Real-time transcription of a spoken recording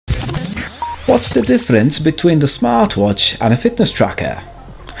What's the difference between the smartwatch and a fitness tracker?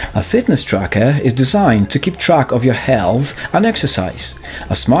 A fitness tracker is designed to keep track of your health and exercise.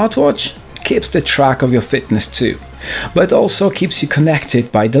 A smartwatch keeps the track of your fitness too, but also keeps you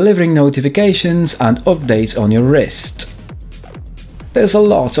connected by delivering notifications and updates on your wrist. There's a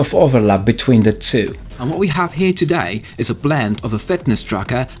lot of overlap between the two. And what we have here today is a blend of a fitness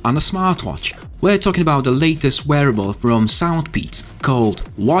tracker and a smartwatch. We're talking about the latest wearable from Soundpeats called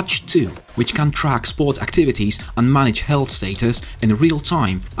Watch 2, which can track sport activities and manage health status in real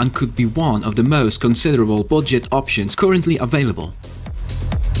time and could be one of the most considerable budget options currently available.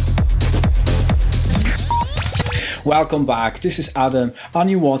 Welcome back, this is Adam and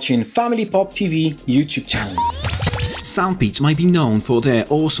you're watching Family Pop TV YouTube channel. Soundpeats might be known for their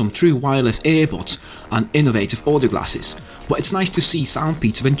awesome true wireless earbuds and innovative audio glasses, but it's nice to see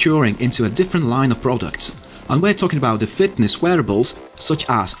Soundpeats venturing into a different line of products. And we're talking about the fitness wearables such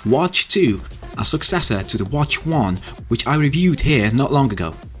as Watch 2, a successor to the Watch 1, which I reviewed here not long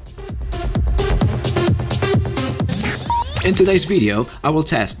ago. In today's video, I will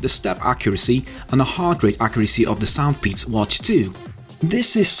test the step accuracy and the heart rate accuracy of the Soundpeats Watch 2.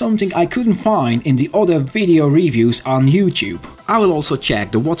 This is something I couldn't find in the other video reviews on YouTube. I will also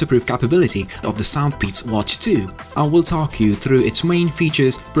check the waterproof capability of the Soundpeats Watch 2 and will talk you through its main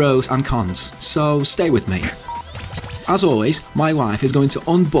features, pros and cons, so stay with me. As always, my wife is going to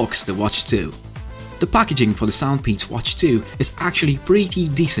unbox the Watch 2. The packaging for the Soundpeats Watch 2 is actually pretty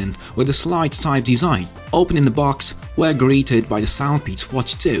decent with a slide type design. Opening the box, we're greeted by the Soundpeats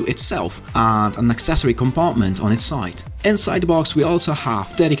Watch 2 itself and an accessory compartment on its side. Inside the box we also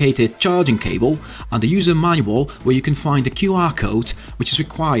have dedicated charging cable and the user manual where you can find the QR code which is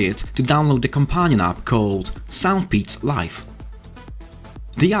required to download the companion app called Soundpeats Live.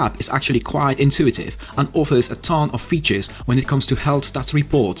 The app is actually quite intuitive and offers a ton of features when it comes to health stats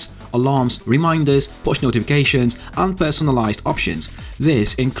reports, alarms, reminders, push notifications and personalized options.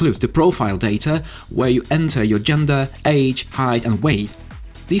 This includes the profile data where you enter your gender, age, height and weight.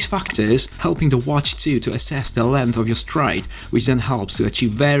 These factors helping the Watch 2 to assess the length of your stride, which then helps to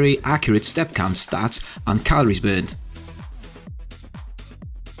achieve very accurate step count stats and calories burned.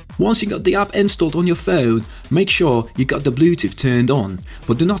 Once you got the app installed on your phone, make sure you got the Bluetooth turned on,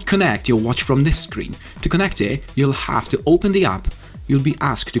 but do not connect your watch from this screen. To connect it, you'll have to open the app, you'll be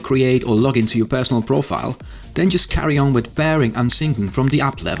asked to create or log into your personal profile, then just carry on with pairing and syncing from the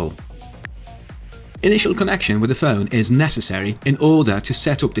app level. Initial connection with the phone is necessary in order to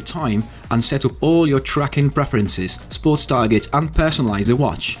set up the time and set up all your tracking preferences, sports targets and personalize the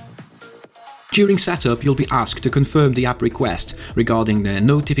watch. During setup, you'll be asked to confirm the app request regarding the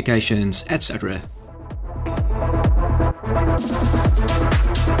notifications, etc.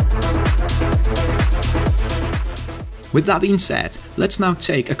 With that being said, let's now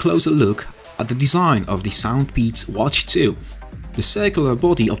take a closer look at the design of the Soundpeats Watch 2. The circular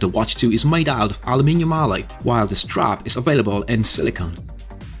body of the Watch 2 is made out of aluminium alloy, while the strap is available in silicone.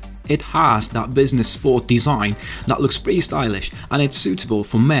 It has that business sport design that looks pretty stylish and it's suitable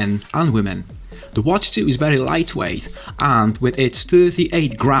for men and women. The Watch 2 is very lightweight and with its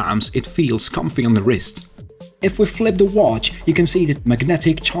 38 grams it feels comfy on the wrist. If we flip the watch, you can see the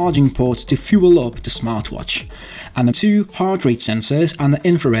magnetic charging port to fuel up the smartwatch, and the two heart rate sensors and the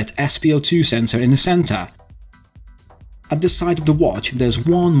infrared Sp02 sensor in the center. At the side of the watch there's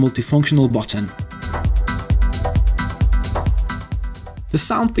one multifunctional button. The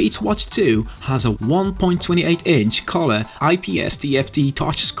Soundpeats Watch 2 has a 1.28-inch color IPS TFT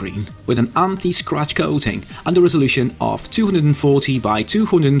touchscreen with an anti-scratch coating and a resolution of 240 by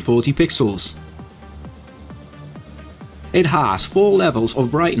 240 pixels. It has 4 levels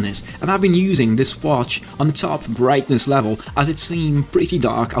of brightness and I've been using this watch on the top brightness level as it seems pretty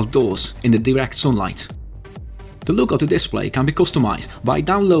dark outdoors in the direct sunlight. The look of the display can be customized by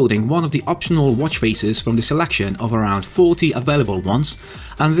downloading one of the optional watch faces from the selection of around 40 available ones,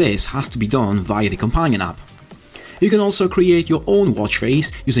 and this has to be done via the companion app. You can also create your own watch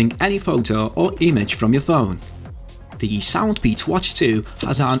face using any photo or image from your phone. The Soundpeats Watch 2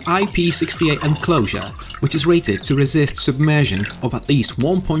 has an IP68 enclosure, which is rated to resist submersion of at least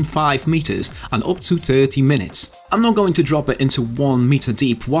 1.5 meters and up to 30 minutes. I'm not going to drop it into 1 meter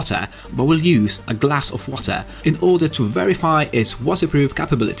deep water, but will use a glass of water in order to verify its waterproof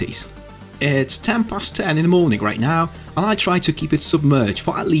capabilities. It's 10 past 10 in the morning right now, and I try to keep it submerged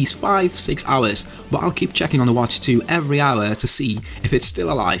for at least 5-6 hours, but I'll keep checking on the Watch 2 every hour to see if it's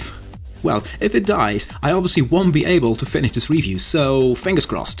still alive. Well, if it dies, I obviously won't be able to finish this review, so fingers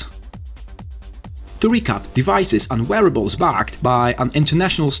crossed. To recap, devices and wearables backed by an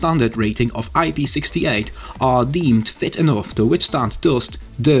international standard rating of IP68 are deemed fit enough to withstand dust,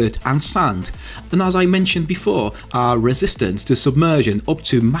 dirt and sand, and as I mentioned before, are resistant to submersion up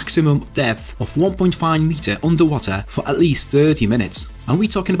to maximum depth of 1.5 meter underwater for at least 30 minutes. And we're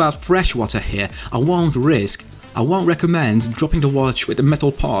talking about fresh water here. I won't recommend dropping the watch with the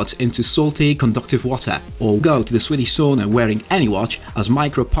metal parts into salty, conductive water, or go to the Swedish sauna wearing any watch, as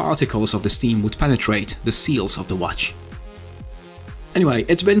microparticles of the steam would penetrate the seals of the watch. Anyway,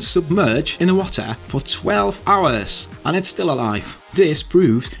 it's been submerged in the water for 12 hours and it's still alive. This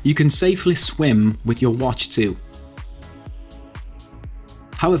proves you can safely swim with your watch too.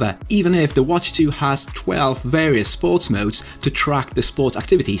 However, even if the Watch 2 has 12 various sports modes to track the sport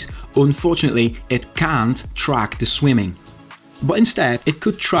activities, unfortunately it can't track the swimming. But instead it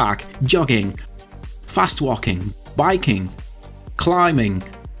could track jogging, fast walking, biking, climbing,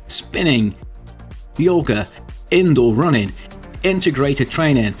 spinning, yoga, indoor running, integrated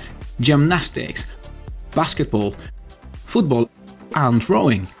training, gymnastics, basketball, football and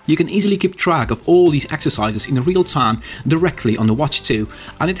rowing. You can easily keep track of all these exercises in real time directly on the Watch 2,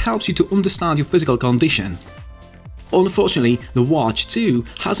 and it helps you to understand your physical condition. Unfortunately, the Watch 2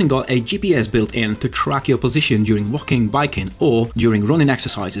 hasn't got a GPS built in to track your position during walking, biking or during running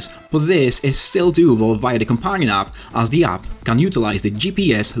exercises, but this is still doable via the companion app, as the app can utilize the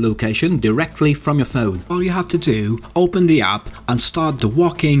GPS location directly from your phone. All you have to do, open the app and start the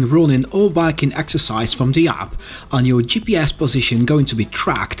walking, running or biking exercise from the app, and your GPS position going to be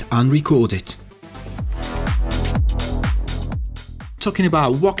tracked and recorded. Talking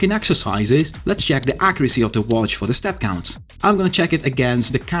about walking exercises, let's check the accuracy of the watch for the step counts. I'm gonna check it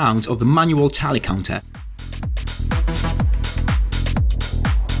against the count of the manual tally counter.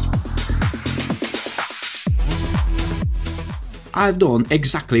 I've done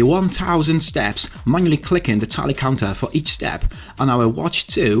exactly 1000 steps manually clicking the tally counter for each step, and our Watch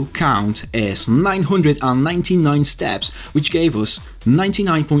 2 count is 999 steps, which gave us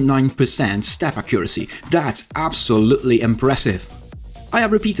 99.9% step accuracy. That's absolutely impressive. I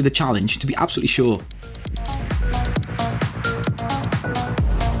have repeated the challenge to be absolutely sure.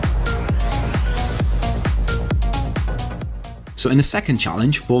 So in the second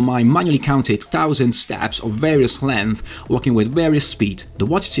challenge, for my manually counted 1000 steps of various length, walking with various speed, the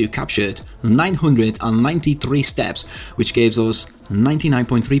Watch 2 captured 993 steps, which gives us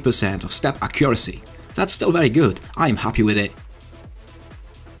 99.3% of step accuracy. That's still very good. I am happy with it.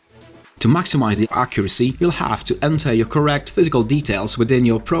 To maximize the accuracy, you'll have to enter your correct physical details within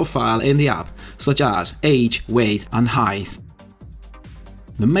your profile in the app, such as age, weight and height.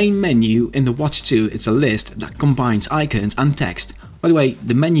 The main menu in the Watch 2 is a list that combines icons and text. By the way,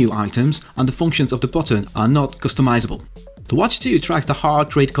 the menu items and the functions of the button are not customizable. The Watch 2 tracks the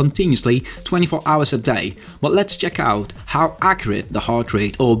heart rate continuously 24 hours a day, but let's check out how accurate the heart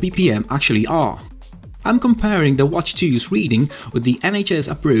rate or BPM actually are. I'm comparing the Watch 2's reading with the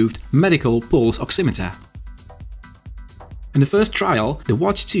NHS-approved medical pulse oximeter. In the first trial, the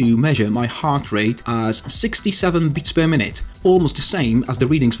Watch 2 measured my heart rate as 67 beats per minute, almost the same as the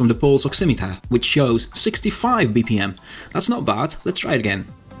readings from the pulse oximeter, which shows 65 BPM. That's not bad, let's try it again.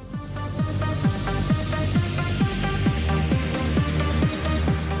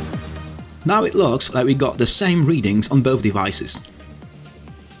 Now it looks like we got the same readings on both devices.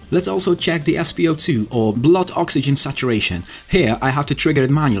 Let's also check the SpO2 or blood oxygen saturation. Here I have to trigger it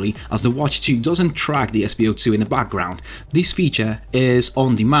manually, as the Watch 2 doesn't track the SpO2 in the background. This feature is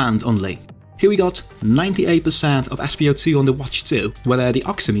on demand only. Here we got 98% of SpO2 on the Watch 2, where the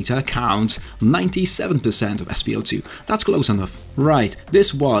oximeter counts 97% of SpO2. That's close enough. Right,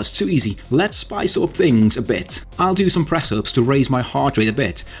 this was too easy. Let's spice up things a bit. I'll do some press-ups to raise my heart rate a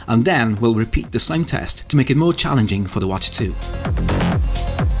bit, and then we'll repeat the same test to make it more challenging for the Watch 2.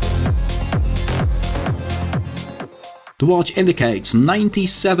 The watch indicates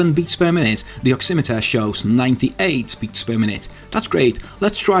 97 beats per minute, the oximeter shows 98 beats per minute. That's great,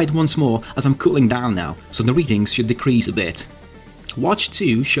 let's try it once more, as I'm cooling down now, so the readings should decrease a bit. Watch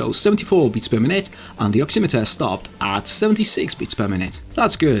 2 shows 74 beats per minute and the oximeter stopped at 76 beats per minute.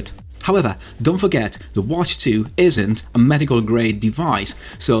 That's good. However, don't forget, the Watch 2 isn't a medical grade device,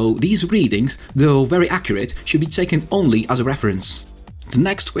 so these readings, though very accurate, should be taken only as a reference. The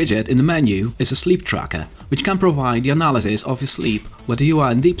next widget in the menu is a sleep tracker, which can provide the analysis of your sleep, whether you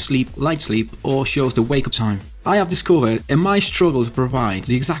are in deep sleep, light sleep, or shows the wake-up time. I have discovered in my struggle to provide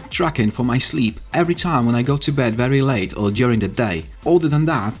the exact tracking for my sleep every time when I go to bed very late or during the day. Other than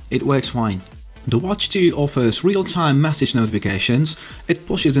that, it works fine. The Watch 2 offers real-time message notifications. It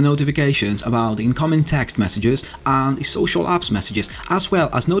pushes the notifications about the incoming text messages and the social apps messages, as well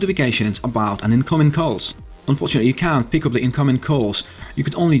as notifications about an incoming calls. Unfortunately, you can't pick up the incoming calls, you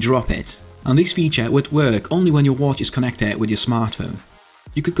could only drop it. And this feature would work only when your watch is connected with your smartphone.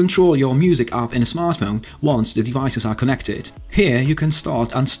 You could control your music app in a smartphone once the devices are connected. Here you can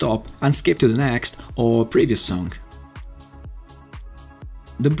start and stop and skip to the next or previous song.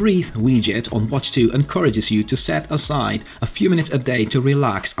 The Breathe widget on Watch 2 encourages you to set aside a few minutes a day to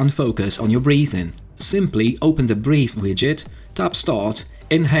relax and focus on your breathing. Simply open the Breathe widget, tap Start,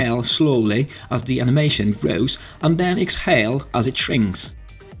 inhale slowly as the animation grows, and then exhale as it shrinks.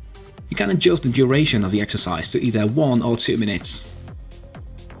 You can adjust the duration of the exercise to either 1 or 2 minutes.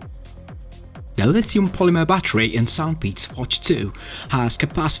 The lithium polymer battery in Soundpeats Watch 2 has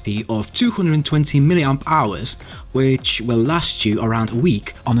capacity of 220 mAh, which will last you around a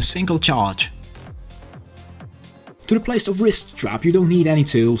week on a single charge. To replace the wrist strap, you don't need any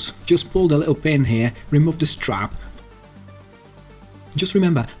tools. Just pull the little pin here, remove the strap. Just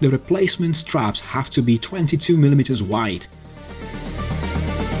remember, the replacement straps have to be 22 mm wide.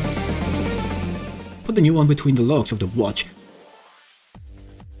 Put the new one between the lugs of the watch.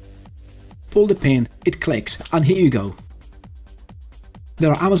 Pull the pin, it clicks, and here you go.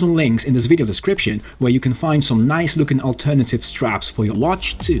 There are Amazon links in this video description where you can find some nice looking alternative straps for your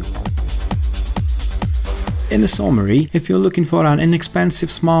Watch 2. In the summary, if you're looking for an inexpensive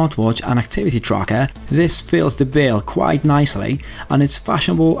smartwatch and activity tracker, this fills the bill quite nicely, and it's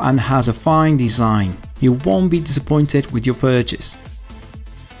fashionable and has a fine design. You won't be disappointed with your purchase.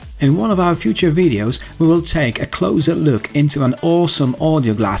 In one of our future videos, we will take a closer look into an awesome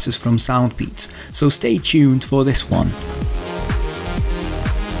audio glasses from Soundpeats, so stay tuned for this one.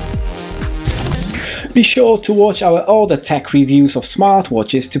 Be sure to watch our other tech reviews of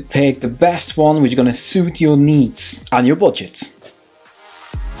smartwatches to pick the best one which is gonna suit your needs and your budget.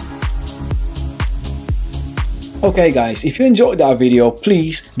 Okay guys, if you enjoyed that video,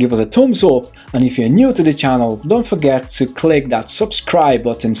 please give us a thumbs up, and if you're new to the channel, don't forget to click that subscribe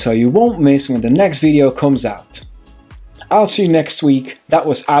button so you won't miss when the next video comes out. I'll see you next week. That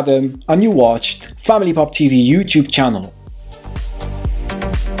was Adam, and you watched Family Pop TV YouTube channel.